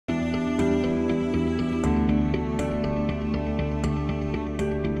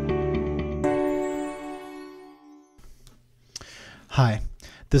Hi,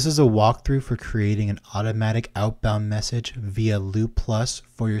 this is a walkthrough for creating an automatic outbound message via Loop Plus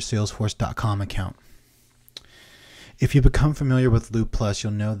for your Salesforce.com account. If you become familiar with Loop Plus,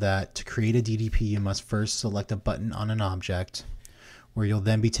 you'll know that to create a DDP, you must first select a button on an object, where you'll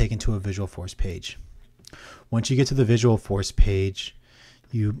then be taken to a Visualforce page. Once you get to the Visualforce page,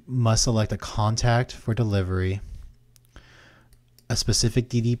 you must select a contact for delivery, a specific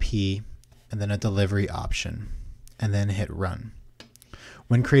DDP, and then a delivery option, and then hit run.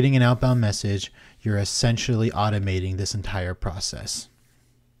 When creating an outbound message, you're essentially automating this entire process.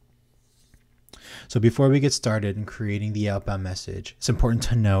 So before we get started in creating the outbound message, it's important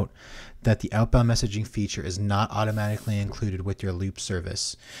to note that the outbound messaging feature is not automatically included with your Loop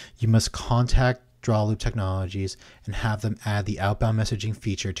service. You must contact Loop Technologies and have them add the outbound messaging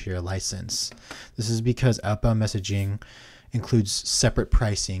feature to your license. This is because outbound messaging includes separate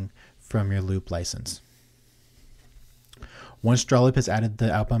pricing from your Loop license. Once Loop has added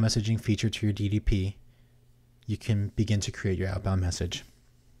the outbound messaging feature to your DDP, you can begin to create your outbound message.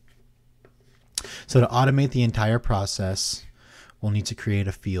 So to automate the entire process, we'll need to create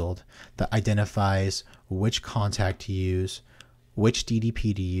a field that identifies which contact to use, which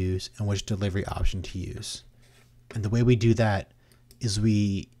DDP to use, and which delivery option to use. And the way we do that is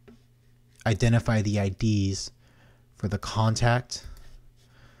we identify the IDs for the contact,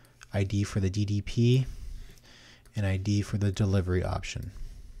 ID for the DDP, and ID for the delivery option.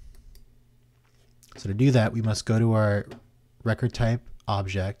 So to do that, we must go to our record type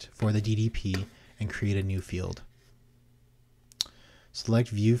object for the DDP and create a new field. Select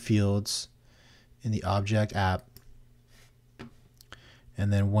View Fields in the Object app,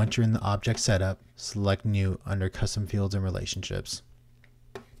 and then once you're in the object setup, select New under Custom Fields and Relationships.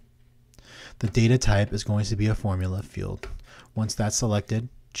 The data type is going to be a formula field. Once that's selected,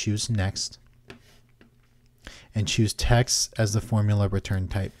 choose Next, and choose text as the formula return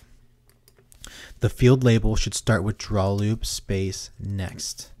type. The field label should start with drawloop space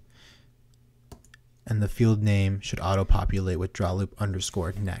next, and the field name should auto-populate with drawloop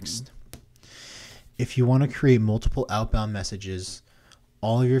underscore next. If you want to create multiple outbound messages,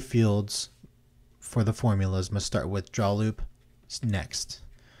 all of your fields for the formulas must start with drawloop next.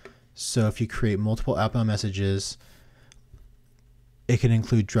 So if you create multiple outbound messages, it can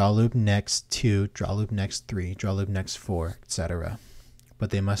include drawloop next 2, drawloop next 3, drawloop next 4, etc.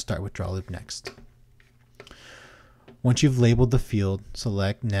 But they must start with drawloop next. Once you've labeled the field,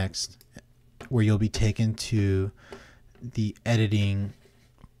 select Next, where you'll be taken to the editing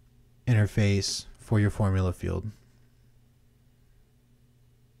interface for your formula field.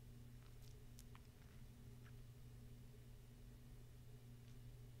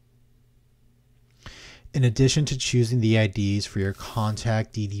 In addition to choosing the IDs for your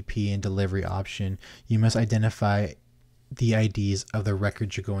contact, DDP, and delivery option, you must identify the IDs of the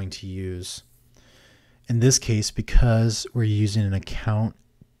records you're going to use. In this case, because we're using an account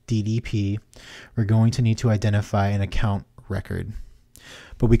DDP, we're going to need to identify an account record.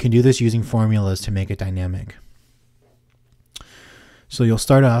 But we can do this using formulas to make it dynamic. So you'll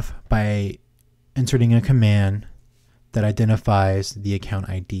start off by inserting a command that identifies the account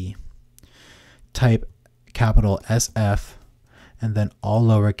ID. Type capital SF and then all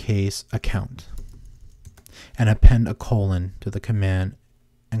lowercase account, and append a colon to the command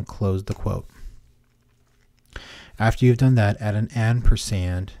and close the quote. After you've done that, add an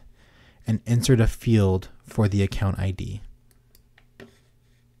ampersand and insert a field for the account ID.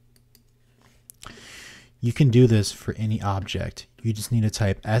 You can do this for any object. You just need to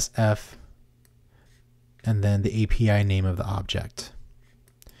type SF and then the API name of the object,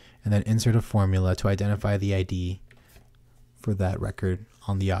 and then insert a formula to identify the ID for that record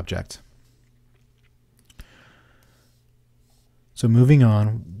on the object. So moving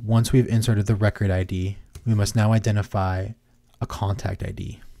on, once we've inserted the record ID, we must now identify a contact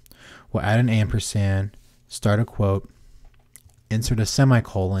ID. We'll add an ampersand, start a quote, insert a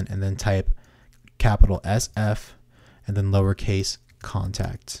semicolon, and then type capital SF and then lowercase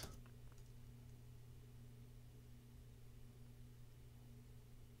contact.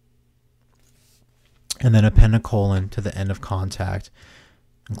 And then append a colon to the end of contact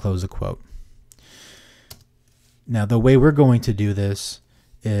and close the quote. Now the way we're going to do this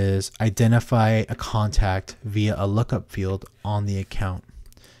is identify a contact via a lookup field on the account.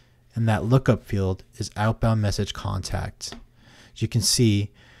 And that lookup field is outbound message contact. As you can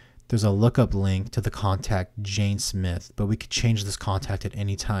see, there's a lookup link to the contact Jane Smith, but we could change this contact at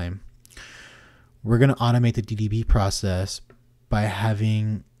any time. We're going to automate the DDP process by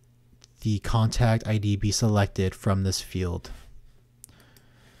having the contact ID be selected from this field.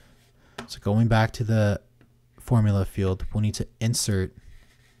 So going back to the formula field, we'll need to insert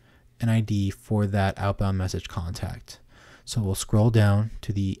an ID for that outbound message contact. So we'll scroll down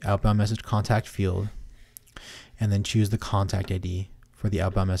to the outbound message contact field and then choose the contact ID for the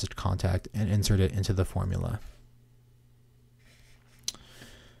outbound message contact and insert it into the formula.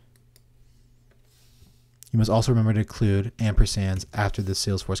 You must also remember to include ampersands after the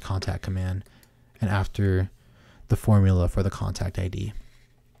Salesforce contact command and after the formula for the contact ID.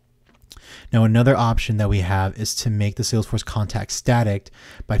 Now, another option that we have is to make the Salesforce contact static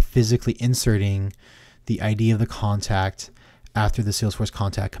by physically inserting the ID of the contact after the Salesforce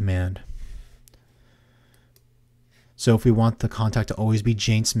contact command. So if we want the contact to always be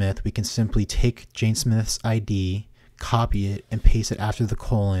Jane Smith, we can simply take Jane Smith's ID, copy it, and paste it after the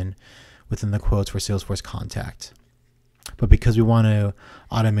colon within the quotes for Salesforce contact. But because we want to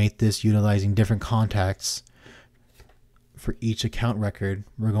automate this utilizing different contacts for each account record,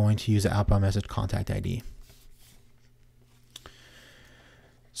 we're going to use the outbound message contact ID.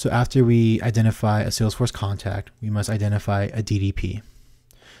 So after we identify a Salesforce contact, we must identify a DDP.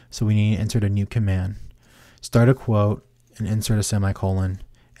 So we need to insert a new command. Start a quote and insert a semicolon,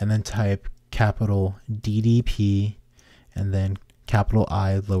 and then type capital DDP and then capital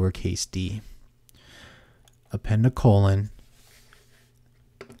I lowercase d. Append a colon,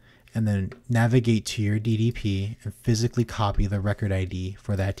 and then navigate to your DDP and physically copy the record ID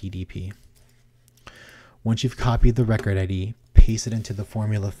for that DDP. Once you've copied the record ID, paste it into the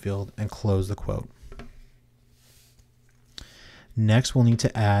formula field and close the quote. Next, we'll need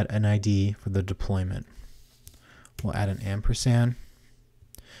to add an ID for the deployment. We'll add an ampersand,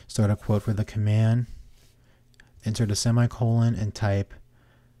 start a quote for the command, insert a semicolon and type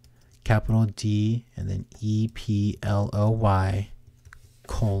capital D and then EPLOY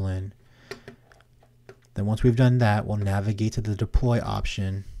colon. Then once we've done that, we'll navigate to the deploy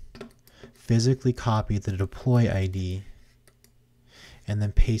option, physically copy the deploy ID, and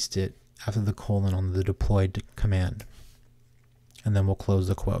then paste it after the colon on the deployed command. And then we'll close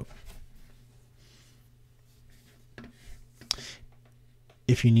the quote.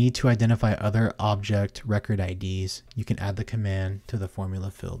 If you need to identify other object record IDs, you can add the command to the formula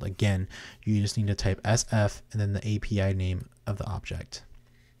field. Again, you just need to type SF and then the API name of the object.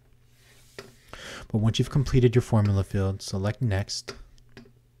 But once you've completed your formula field, select Next.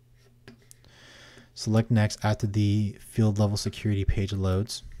 Select Next after the field level security page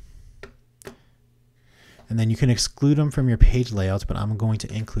loads. And then you can exclude them from your page layouts, but I'm going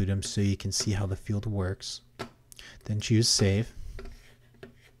to include them so you can see how the field works. Then choose Save.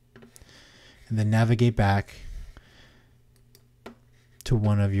 And then navigate back to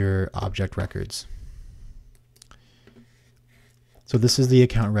one of your object records. So this is the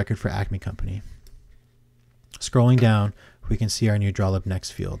account record for Acme Company. Scrolling down, we can see our new drawlib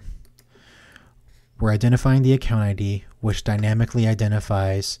next field. We're identifying the account ID, which dynamically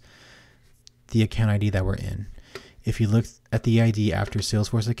identifies the account ID that we're in. If you look at the ID after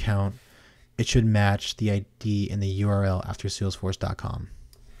Salesforce account, it should match the ID in the URL after salesforce.com.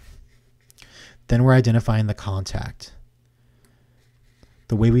 Then we're identifying the contact.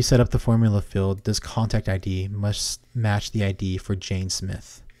 The way we set up the formula field, this contact ID must match the ID for Jane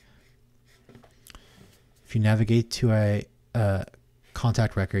Smith. If you navigate to a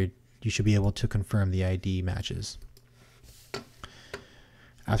contact record, you should be able to confirm the ID matches.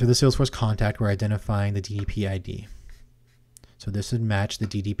 After the Salesforce contact, we're identifying the DDP ID. So this would match the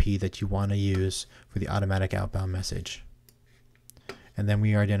DDP that you want to use for the automatic outbound message. And then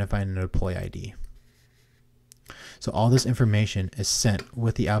we are identifying a deploy ID. So all this information is sent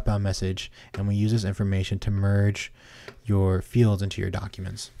with the outbound message, and we use this information to merge your fields into your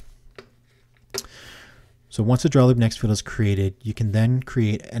documents. So once the drawlib next field is created, you can then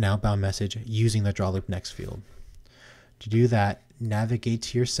create an outbound message using the drawlib next field. To do that, navigate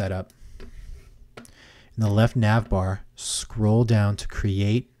to your setup. In the left nav bar, scroll down to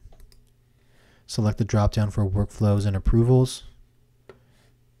Create. Select the drop-down for Workflows and Approvals,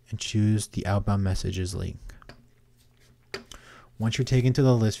 and choose the Outbound Messages link. Once you're taken to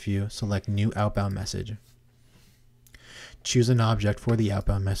the list view, select New Outbound Message. Choose an object for the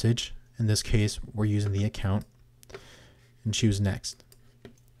outbound message. In this case, we're using the account, and choose Next.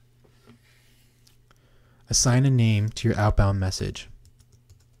 Assign a name to your outbound message.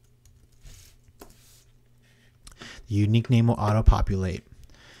 The unique name will auto-populate.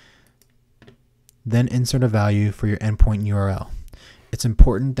 Then insert a value for your endpoint URL. It's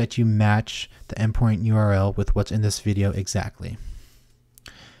important that you match the endpoint URL with what's in this video exactly.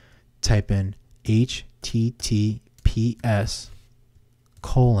 Type in https://apps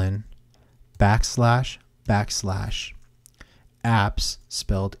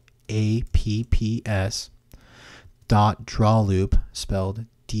spelled APPS dot draw loop, spelled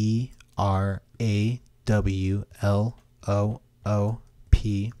DRAWLOOP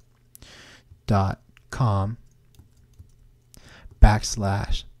 .com /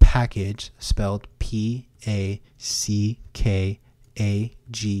 package, spelled PACKAGE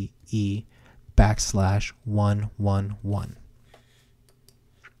 /111.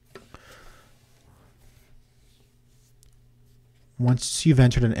 Once you've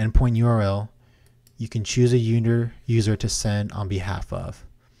entered an endpoint URL, you can choose a user to send on behalf of.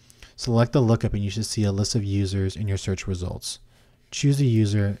 Select the lookup and you should see a list of users in your search results. Choose a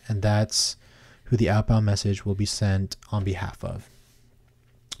user, and that's who the outbound message will be sent on behalf of.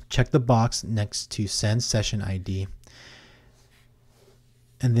 Check the box next to Send Session ID,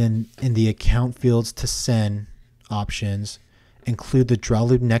 and then in the account fields to send options, include the draw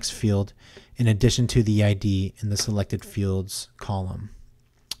loop next field in addition to the ID in the selected fields column.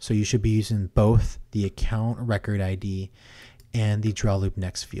 So you should be using both the account record ID and the draw loop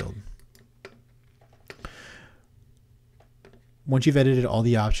next field. Once you've edited all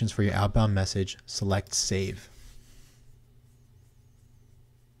the options for your outbound message, select Save.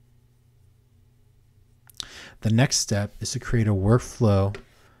 The next step is to create a workflow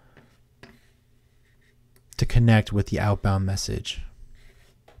to connect with the outbound message.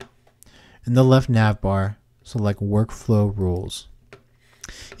 In the left nav bar, select Workflow Rules.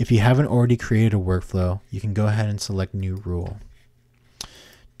 If you haven't already created a workflow, you can go ahead and select New Rule.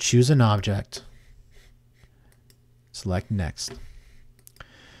 Choose an object. Select Next.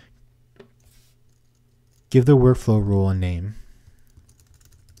 Give the workflow rule a name.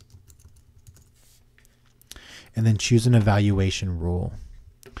 And then choose an evaluation rule.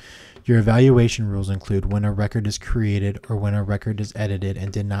 Your evaluation rules include when a record is created or when a record is edited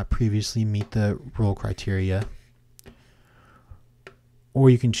and did not previously meet the rule criteria. Or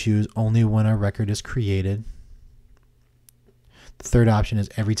you can choose only when a record is created. The third option is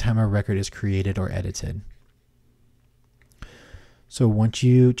every time a record is created or edited. So once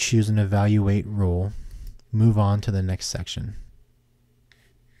you choose an evaluate rule, move on to the next section.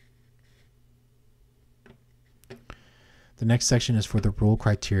 The next section is for the rule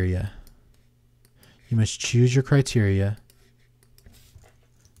criteria. You must choose your criteria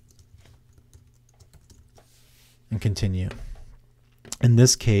and continue. In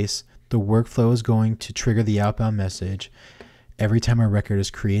this case, the workflow is going to trigger the outbound message every time a record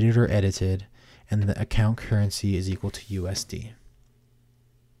is created or edited and the account currency is equal to USD.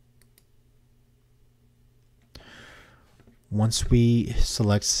 Once we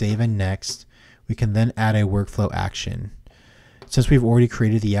select Save and Next, we can then add a workflow action. Since we've already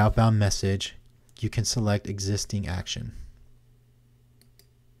created the outbound message, you can select Existing Action.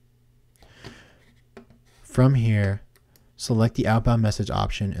 From here, select the outbound message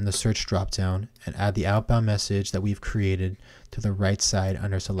option in the search dropdown and add the outbound message that we've created to the right side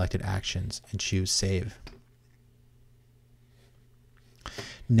under Selected Actions and choose Save.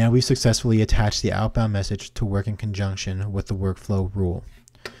 Now we've successfully attached the outbound message to work in conjunction with the workflow rule.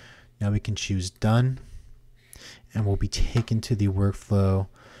 Now we can choose Done, and we'll be taken to the workflow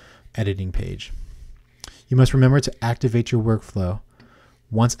editing page. You must remember to activate your workflow.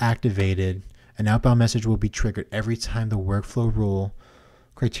 Once activated, an outbound message will be triggered every time the workflow rule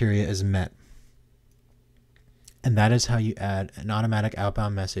criteria is met. And that is how you add an automatic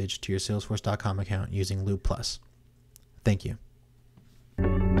outbound message to your Salesforce.com account using Loop Plus. Thank you.